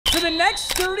For the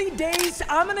next 30 days,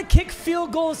 I'm gonna kick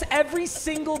field goals every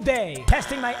single day,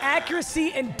 testing my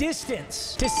accuracy and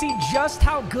distance to see just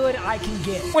how good I can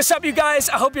get. What's up, you guys?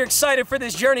 I hope you're excited for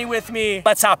this journey with me.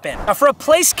 Let's hop in. Now, for a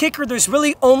place kicker, there's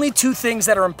really only two things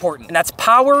that are important, and that's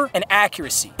power and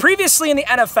accuracy. Previously in the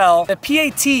NFL, the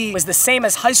PAT was the same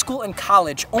as high school and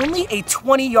college, only a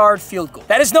 20-yard field goal.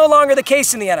 That is no longer the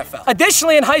case in the NFL.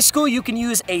 Additionally, in high school, you can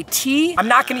use a tee. I'm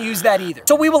not gonna use that either.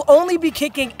 So we will only be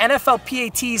kicking NFL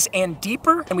PATs and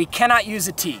deeper, and we cannot use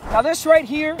a tee. Now this right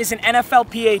here is an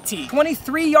NFL PAT.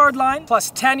 23-yard line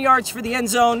plus 10 yards for the end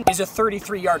zone is a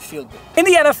 33-yard field goal. In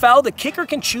the NFL, the kicker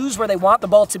can choose where they want the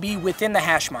ball to be within the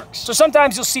hash marks. So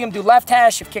sometimes you'll see them do left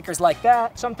hash if kickers like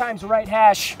that. Sometimes right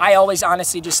hash. I always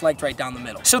honestly just liked right down the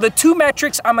middle. So the two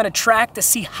metrics I'm gonna track to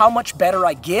see how much better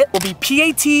I get will be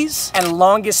PATs and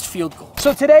longest field goal.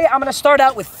 So today I'm gonna start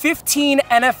out with 15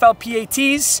 NFL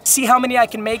PATs, see how many I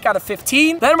can make out of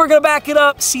 15. Then we're gonna back it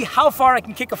up, see how far I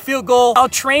can kick a field goal. I'll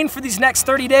train for these next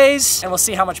 30 days and we'll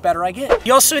see how much better I get.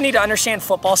 You also need to understand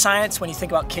football science when you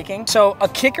think about kicking. So a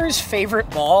kicker's favorite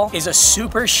ball is a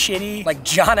super shitty, like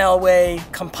John Elway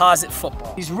composite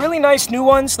football. These really nice new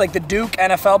ones, like the Duke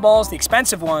NFL balls, the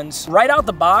expensive ones, right out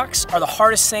the box are the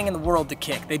hardest thing in the world to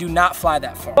kick. They do not fly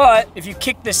that far. But if you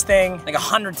kick this thing like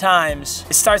 100 times,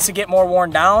 it starts to get more worn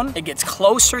down. It gets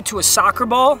closer to a soccer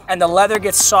ball and the leather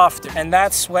gets softer. And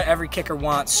that's what every kicker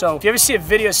wants. So if you ever see a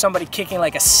video of somebody kicking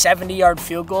like a 70-yard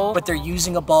field goal, but they're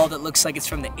using a ball that looks like it's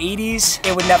from the 80s,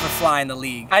 it would never fly in the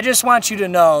league. I just want you to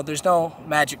know there's no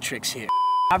magic tricks here.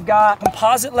 I've got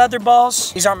composite leather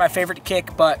balls. These aren't my favorite to kick,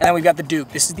 and then we've got the Duke.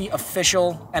 This is the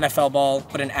official NFL ball,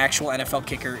 but an actual NFL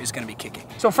kicker is gonna be kicking.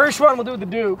 So first one, we'll do the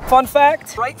Duke. Fun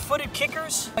fact, right-footed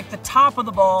kickers like the top of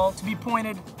the ball to be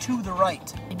pointed to the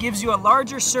right. It gives you a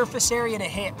larger surface area to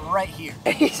hit right here.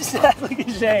 Look at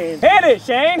Shane. Hit it,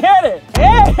 Shane, hit it.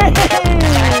 Hey,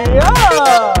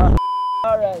 yeah.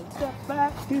 All right, step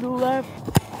back to the left.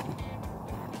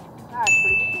 That's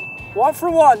pretty good. 1 for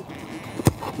 1.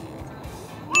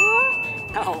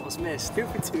 I almost missed. 2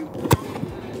 for 2.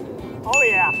 Oh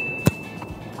yeah.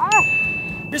 Ah.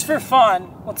 Just for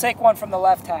fun, we'll take one from the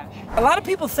left hash. A lot of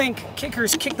people think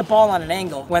kickers kick the ball on an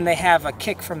angle when they have a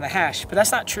kick from the hash, but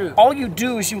that's not true. All you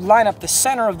do is you line up the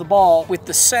center of the ball with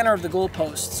the center of the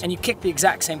goalposts, and you kick the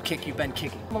exact same kick you've been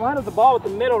kicking. I'm gonna line up the ball with the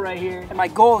middle right here, and my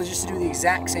goal is just to do the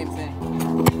exact same thing.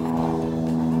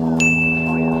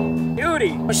 Oh yeah.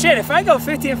 Beauty. Well shit, if I go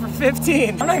 15 for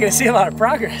 15, I'm not gonna see a lot of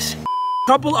progress.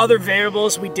 Couple other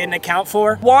variables we didn't account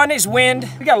for. 1 is wind.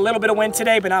 We got a little bit of wind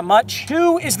today, but not much.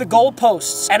 2 is the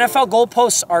goalposts. NFL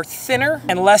goalposts are thinner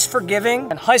and less forgiving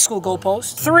than high school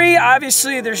goalposts. 3,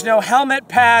 obviously, there's no helmet,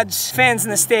 pads, fans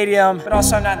in the stadium, but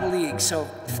also I'm not in the league, so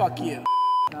fuck you.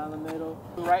 Down the middle,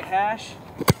 right hash.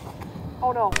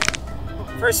 Oh no.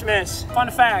 First miss.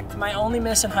 Fun fact, my only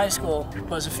miss in high school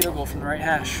was a field goal from the right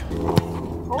hash.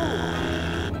 Oh.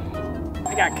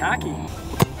 I got cocky.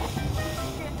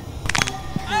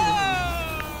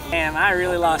 Damn, I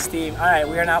really lost steam. All right,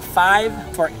 we are now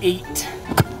 5 for 8.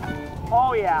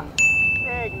 Oh yeah,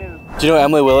 big news. Do you know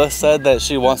Emily Willis said that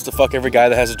she wants to fuck every guy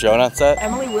that has a drone on set?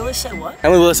 Emily Willis said what?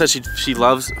 Emily Willis said she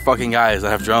loves fucking guys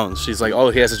that have drones. She's like, oh,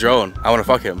 he has a drone. I want to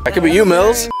fuck him. That could be you,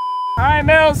 Mills. All right,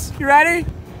 Mills, you ready?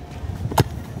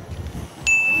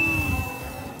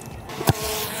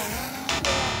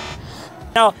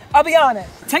 Now, I'll be honest,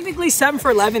 technically 7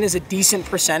 for 11 is a decent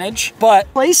percentage,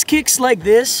 but place kicks like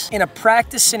this in a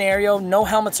practice scenario, no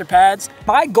helmets or pads,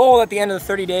 my goal at the end of the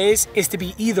 30 days is to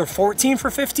be either 14 for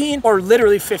 15 or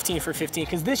literally 15 for 15,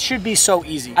 because this should be so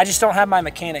easy. I just don't have my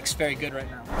mechanics very good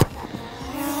right now.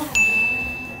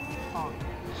 Oh,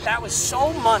 that was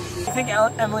so money. You think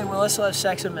Emily Willis will have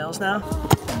sex with Mills now?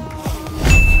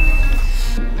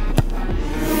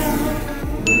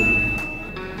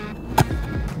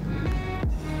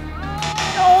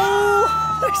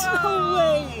 There's no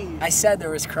way. I said there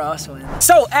was crosswind.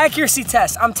 So, accuracy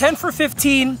test. I'm 10 for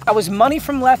 15. I was money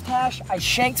from left hash. I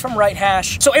shanked from right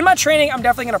hash. So in my training, I'm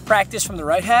definitely gonna practice from the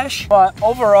right hash. But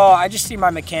overall, I just need my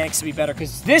mechanics to be better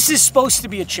because this is supposed to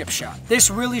be a chip shot.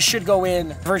 This really should go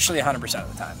in virtually 100%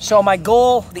 of the time. So my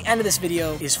goal at the end of this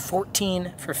video is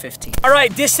 14 for 15. All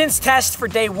right, distance test for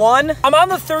day 1. I'm on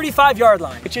the 35-yard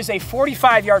line, which is a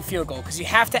 45-yard field goal because you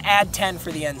have to add 10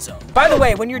 for the end zone. By the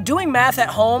way, when you're doing math at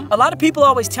home, a lot of people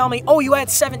always tell me, oh, you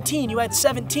had 17. 15, you add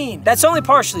 17. That's only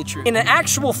partially true. In an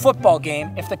actual football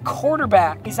game, if the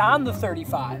quarterback is on the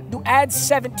 35, you add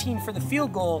 17 for the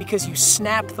field goal because you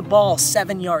snap the ball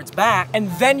 7 yards back, and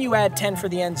then you add 10 for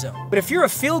the end zone. But if you're a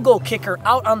field goal kicker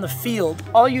out on the field,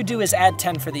 all you do is add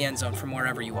 10 for the end zone from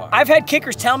wherever you are. I've had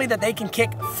kickers tell me that they can kick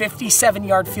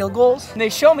 57-yard field goals, and they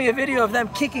show me a video of them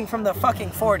kicking from the fucking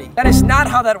 40. That is not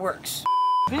how that works.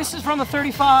 This is from the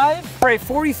 35 for a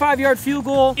 45-yard field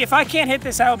goal. If I can't hit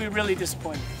this, I will be really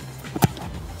disappointed.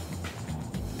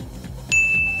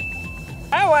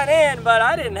 I went in, but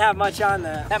I didn't have much on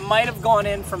that. That might have gone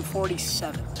in from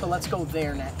 47. So let's go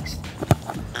there next.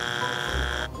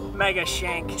 Mega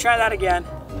shank. Try that again.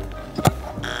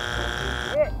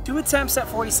 2 attempts at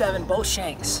 47, both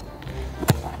shanks.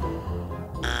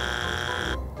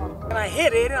 And I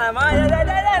hit it, and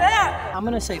I'm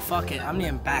gonna say fuck it. I'm gonna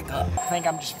even back up. I think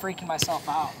I'm just freaking myself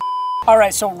out. All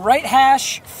right, so right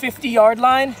hash, 50-yard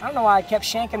line. I don't know why I kept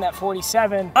shanking that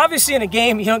 47. Obviously in a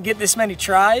game, you don't get this many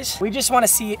tries. We just wanna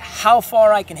see how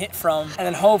far I can hit from, and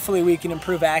then hopefully we can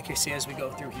improve accuracy as we go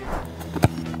through here.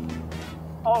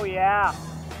 Oh yeah.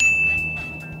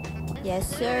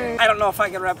 Yes, sir. I don't know if I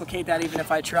can replicate that even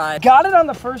if I try. Got it on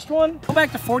the first one. Go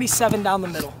back to 47 down the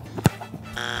middle.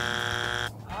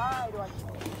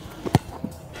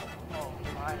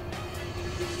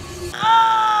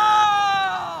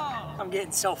 I'm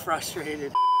getting so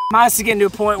frustrated. I'm honestly getting to a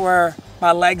point where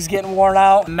my leg's getting worn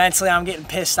out. Mentally, I'm getting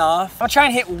pissed off. I'm gonna try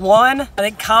and hit one. I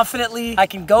think confidently I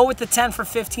can go with the 10 for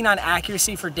 15 on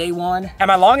accuracy for day one. And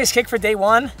my longest kick for day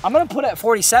one, I'm gonna put it at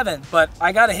 47, but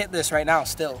I gotta hit this right now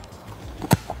still.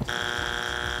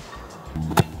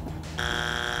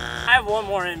 I have one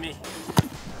more in me.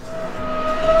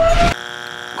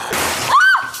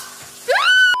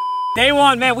 Day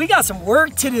one, man, we got some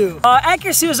work to do.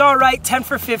 Accuracy was all right, 10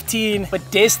 for 15,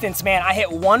 but distance, man, I hit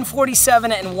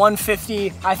 147 and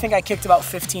 150. I think I kicked about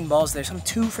 15 balls there, so I'm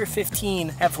 2 for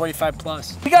 15 at 45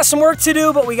 plus. We got some work to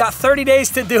do, but we got 30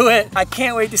 days to do it. I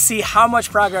can't wait to see how much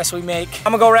progress we make.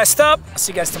 I'm gonna go rest up. I'll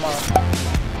see you guys tomorrow.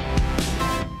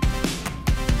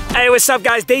 Hey, what's up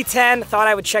guys? Day 10, thought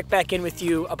I would check back in with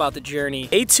you about the journey.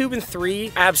 Day 2 and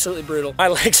 3, absolutely brutal. My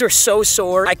legs were so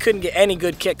sore, I couldn't get any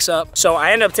good kicks up. So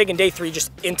I ended up taking day 3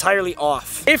 just entirely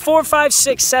off. Day 4, 5,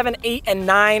 6, 7, 8, and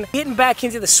 9, getting back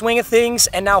into the swing of things.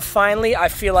 And now finally, I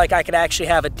feel like I could actually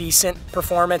have a decent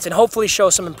performance and hopefully show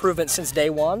some improvement since day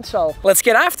 1. So let's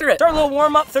get after it. Start a little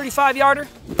warm up, 35-yarder.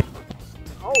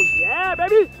 Oh yeah,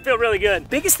 baby. Feel really good.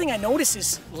 Biggest thing I noticed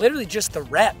is literally just the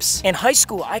reps. In high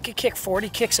school, I could kick 40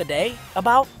 kicks a day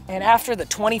about, and after the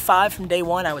 25 from day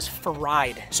 1, I was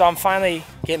fried. So I'm finally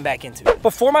getting back into it.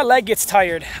 Before my leg gets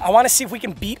tired, I wanna see if we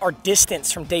can beat our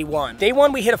distance from day 1. Day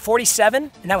 1, we hit a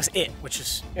 47, and that was it, which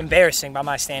is embarrassing by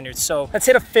my standards. So let's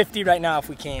hit a 50 right now if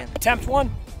we can. Attempt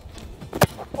 1.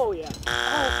 Oh yeah.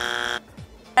 Oh.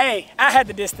 Hey, I had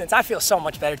the distance. I feel so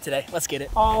much better today. Let's get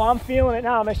it. Oh, I'm feeling it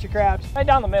now, Mr. Krabs. Right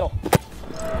down the middle. Woo!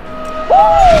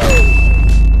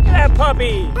 Look at that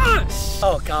puppy.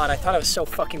 Oh God, I thought I was so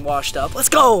fucking washed up. Let's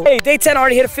go. Hey, day 10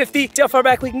 already hit a 50. See how far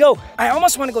back we can go. I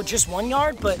almost want to go just 1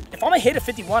 yard, but if I'm gonna hit a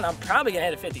 51, I'm probably gonna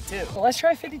hit a 52. Well, let's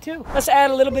try 52. Let's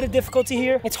add a little bit of difficulty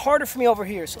here. It's harder for me over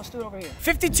here, so let's do it over here.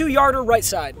 52-yarder right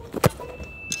side.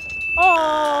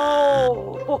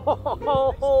 Oh,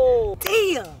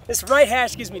 damn. This right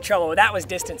hash gives me trouble. That was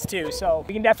distance too, so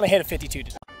we can definitely hit a 52.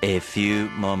 A few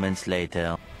moments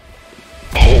later.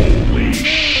 Holy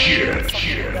shit.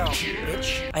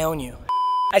 Bitch, I own you.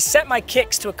 I sent my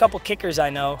kicks to a couple kickers I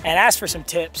know and asked for some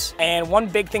tips. And one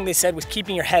big thing they said was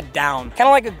keeping your head down. Kind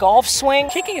of like a golf swing.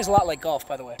 Kicking is a lot like golf,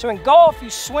 by the way. So in golf, you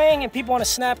swing and people want to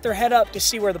snap their head up to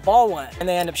see where the ball went, and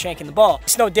they end up shanking the ball.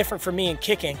 It's no different for me in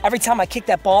kicking. Every time I kick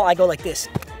that ball, I go like this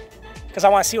because I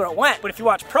want to see where it went. But if you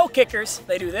watch pro kickers,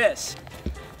 they do this.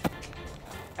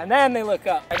 And then they look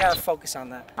up. I gotta focus on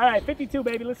that. All right, 52,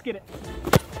 baby, let's get it.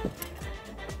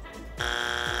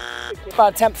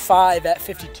 About attempt 5 at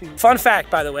 52. Fun fact,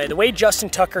 by the way Justin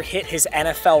Tucker hit his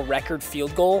NFL record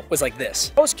field goal was like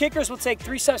this. Most kickers will take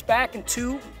 3 steps back and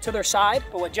 2 to their side,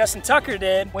 but what Justin Tucker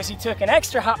did was he took an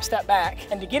extra hop step back,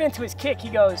 and to get into his kick, he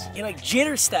like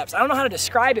jitter steps. I don't know how to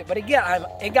describe it, but it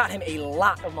got him a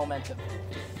lot of momentum.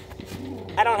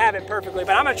 I don't have it perfectly,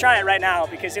 but I'm gonna try it right now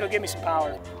because it'll give me some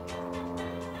power.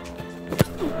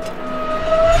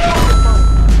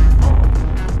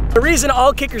 The reason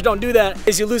all kickers don't do that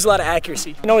is you lose a lot of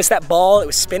accuracy. You notice that ball, it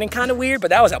was spinning kind of weird, but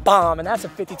that was a bomb, and that's a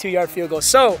 52-yard field goal.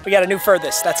 So we got a new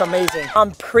furthest. That's amazing.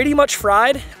 I'm pretty much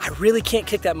fried. I really can't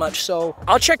kick that much, so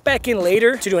I'll check back in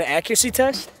later to do an accuracy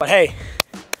test. But hey,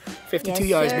 52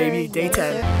 yards, baby, day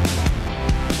 10.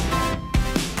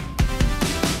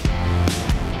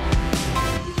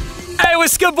 Hey,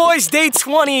 what's good, boys? Day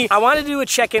 20. I wanted to do a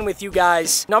check-in with you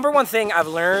guys. Number one thing I've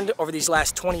learned over these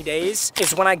last 20 days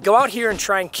is when I go out here and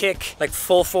try and kick like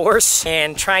full force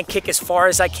and try and kick as far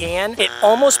as I can, it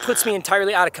almost puts me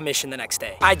entirely out of commission the next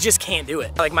day. I just can't do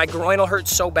it. Like my groin will hurt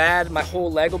so bad, my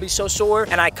whole leg will be so sore,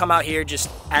 and I come out here just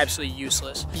absolutely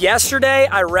useless. Yesterday,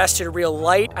 I rested real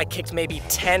light. I kicked maybe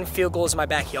 10 field goals in my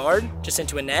backyard, just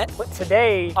into a net. But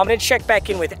today, I'm gonna check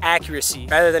back in with accuracy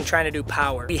rather than trying to do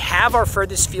power. We have our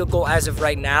furthest field goal as of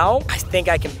right now. I think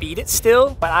I can beat it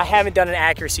still, but I haven't done an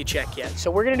accuracy check yet.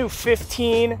 So we're gonna do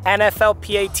 15 NFL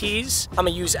PATs. I'm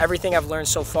gonna use everything I've learned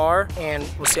so far, and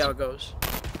we'll see how it goes.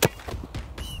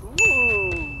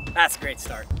 Ooh, that's a great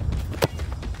start.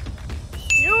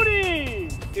 Beauty!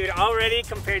 Dude, already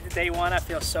compared to day one, I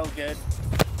feel so good.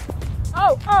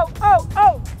 Oh, oh, oh,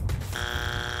 oh!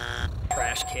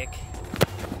 Trash kick.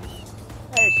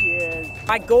 There she is.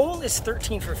 My goal is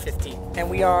 13 for 15, and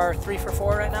we are 3 for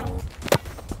 4 right now.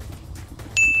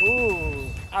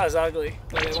 Ooh, that was ugly,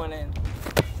 but it went in.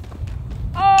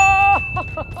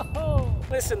 Oh!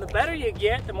 Listen, the better you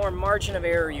get, the more margin of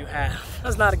error you have.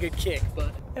 That's not a good kick,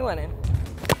 but it went in.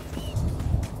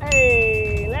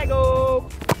 Hey, let go.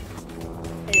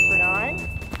 8 for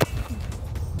 9.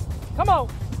 Come on.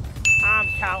 I'm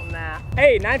counting that.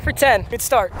 Hey, 9 for 10. Good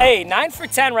start. Hey, 9 for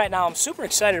 10 right now. I'm super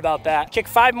excited about that. Kick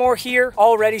 5 more here.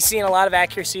 Already seeing a lot of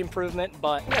accuracy improvement,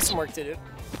 but we got some work to do.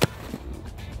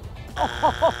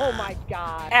 Oh my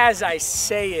God. As I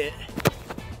say it.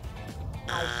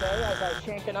 I say as I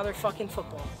shank another fucking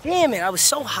football. Damn it, I was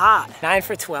so hot. 9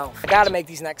 for 12. I gotta make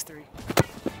these next 3.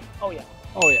 Oh yeah.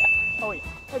 Oh yeah. Oh yeah.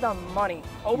 Right on money.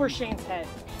 Over Shane's head.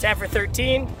 10 for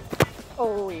 13.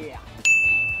 Oh yeah.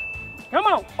 Come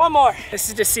on, one more. This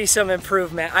is to see some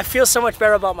improvement. I feel so much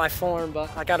better about my form,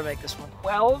 but I gotta make this one.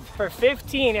 12 for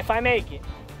 15 if I make it.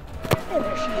 And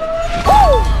there she is.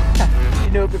 Oh! You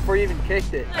knew it before you even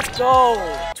kicked it. Let's go.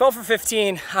 12 for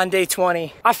 15 on day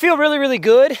 20. I feel really, really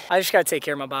good. I just gotta take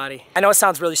care of my body. I know it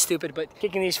sounds really stupid, but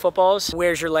kicking these footballs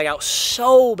wears your leg out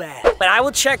so bad. But I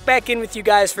will check back in with you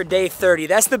guys for day 30.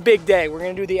 That's the big day. We're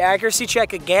gonna do the accuracy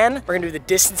check again. We're gonna do the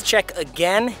distance check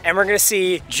again. And we're gonna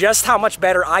see just how much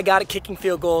better I got at kicking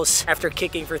field goals after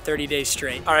kicking for 30 days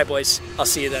straight. All right, boys, I'll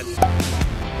see you then.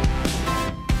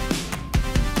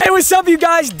 Hey, what's up, you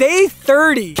guys? Day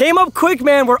 30. Came up quick,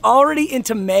 man. We're already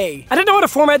into May. I didn't know how to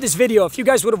format this video if you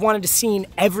guys would have wanted to see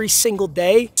every single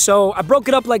day. So I broke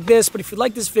it up like this, but if you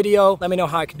like this video, let me know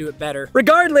how I can do it better.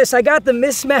 Regardless, I got the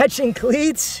mismatching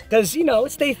cleats because, you know,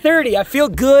 it's day 30. I feel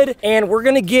good, and we're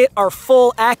gonna get our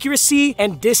full accuracy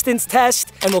and distance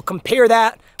test, and we'll compare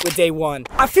that with day 1.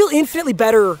 I feel infinitely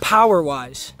better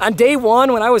power-wise. On day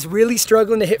 1, when I was really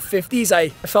struggling to hit 50s, I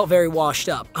felt very washed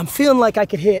up. I'm feeling like I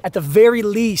could hit, at the very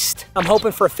least, I'm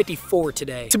hoping for a 54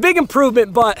 today. It's a big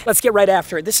improvement, but let's get right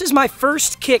after it. This is my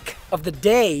first kick of the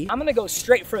day. I'm gonna go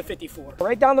straight for a 54.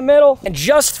 Right down the middle, and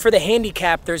just for the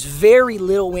handicap, there's very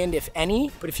little wind, if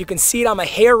any, but if you can see it on my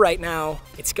hair right now,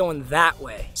 it's going that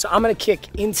way. So I'm gonna kick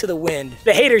into the wind.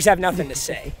 The haters have nothing to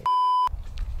say.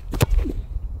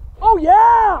 Oh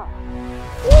yeah!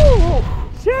 Woo!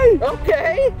 Gee!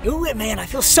 Okay. Do it, man. I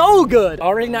feel so good.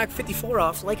 Already knocked 54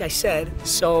 off, like I said.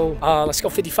 So let's go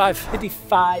 55.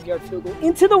 55-yard field goal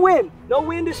into the wind. No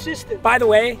wind assistance. By the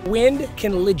way, wind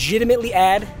can legitimately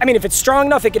add, I mean, if it's strong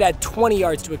enough, it could add 20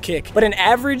 yards to a kick. But an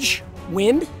average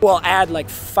wind will add like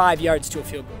 5 yards to a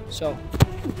field goal. So,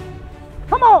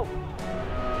 come on!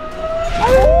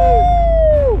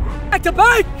 Back to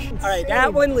back! All right,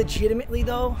 that one legitimately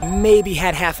though, maybe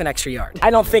had half an extra yard.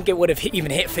 I don't think it would have even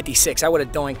hit 56. I would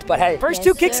have doinked, but hey, first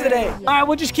 2 kicks of the day. All right,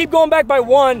 we'll just keep going back by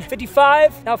 1.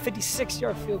 55, now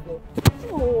 56-yard field goal.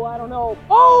 Oh, I don't know.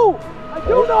 Oh, I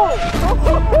do know.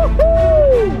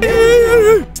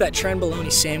 It's that Tren bologna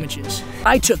sandwiches.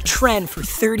 I took Tren for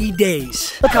 30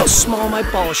 days. Look how small my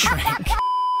balls shrank.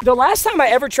 The last time I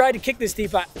ever tried to kick this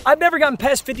deep, I've never gotten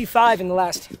past 55 in the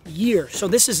last year. So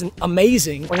this is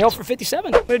amazing. We're going for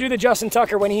 57. I'm gonna do the Justin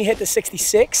Tucker when he hit the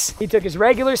 66. He took his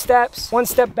regular steps, 1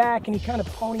 step back, and he kind of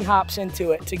pony hops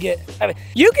into it to get, I mean,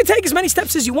 you can take as many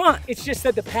steps as you want. It's just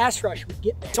that the pass rush would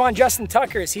get there. So on Justin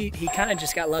Tucker's, he kind of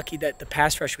just got lucky that the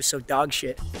pass rush was so dog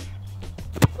shit.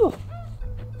 Ooh.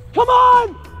 Come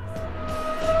on!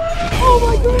 Oh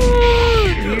my God!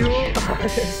 You are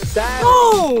sad.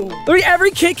 No!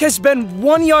 Every kick has been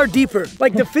 1 yard deeper.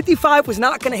 Like the 55 was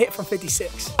not gonna hit from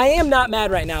 56. I am not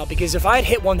mad right now because if I had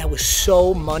hit one that was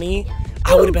so money,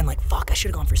 I would have been like, fuck, I should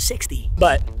have gone for 60.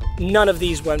 But none of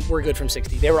these were good from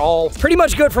 60. They were all pretty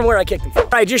much good from where I kicked them from.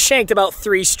 I just shanked about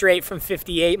 3 straight from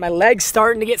 58. My leg's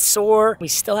starting to get sore. We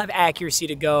still have accuracy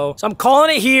to go. So I'm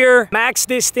calling it here. Max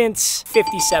distance,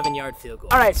 57-yard field goal.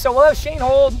 All right, so we'll have Shane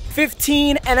hold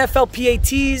 15 NFL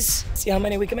PATs. See how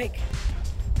many we can make.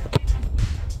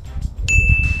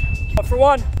 Up for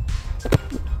 1.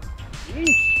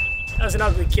 That was an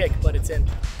ugly kick, but it's in.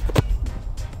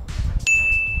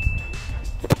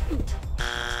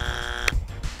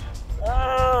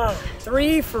 Ah,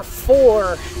 3 for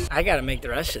 4. I gotta make the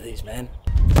rest of these, man.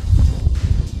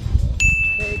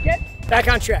 Take it. Back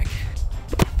on track.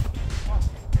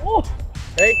 Oh,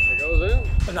 hey. There goes in.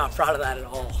 I'm not proud of that at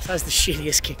all. That's the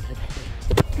shittiest kick I've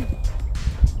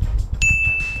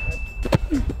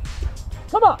ever.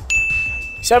 Come on.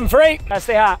 7 for 8. Gotta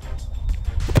stay hot.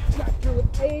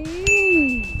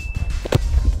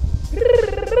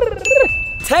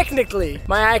 Technically,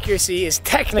 my accuracy is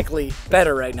technically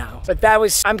better right now. But that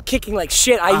was, I'm kicking like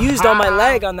shit. I used all my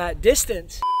leg on that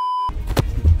distance.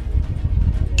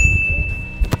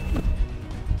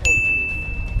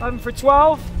 11 for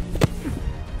 12.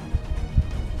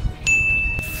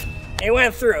 It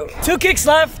went through. 2 kicks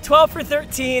left, 12 for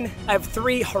 13. I have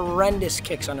 3 horrendous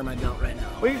kicks under my belt right now.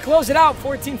 We can close it out,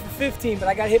 14 for 15, but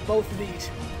I gotta hit both of these.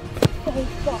 Oh,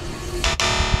 fuck.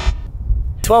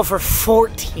 12 for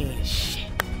 14, shit.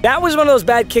 That was one of those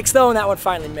bad kicks though, and that one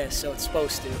finally missed, so it's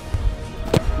supposed to.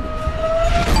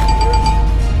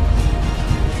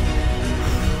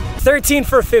 $13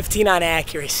 for 15 on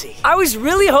accuracy. I was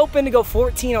really hoping to go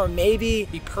 14 or maybe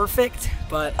be perfect,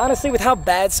 but honestly, with how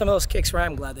bad some of those kicks were,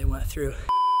 I'm glad they went through.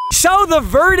 So the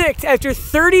verdict, after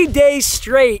 30 days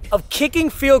straight of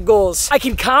kicking field goals, I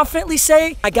can confidently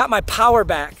say I got my power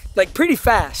back, like pretty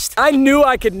fast. I knew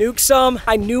I could nuke some.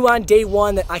 I knew on day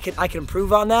 1 that I could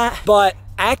improve on that, but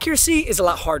accuracy is a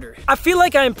lot harder. I feel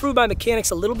like I improved my mechanics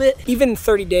a little bit. Even in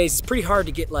 30 days, it's pretty hard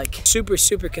to get like super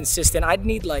consistent. I'd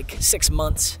need like 6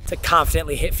 months to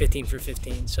confidently hit 15 for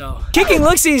 15. So kicking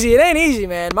looks easy. It ain't easy,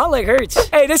 man. My leg hurts.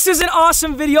 Hey, this is an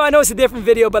awesome video. I know it's a different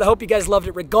video, but I hope you guys loved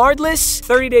it regardless.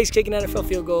 30 days kicking NFL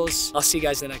field goals. I'll see you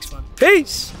guys in the next one.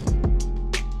 Peace.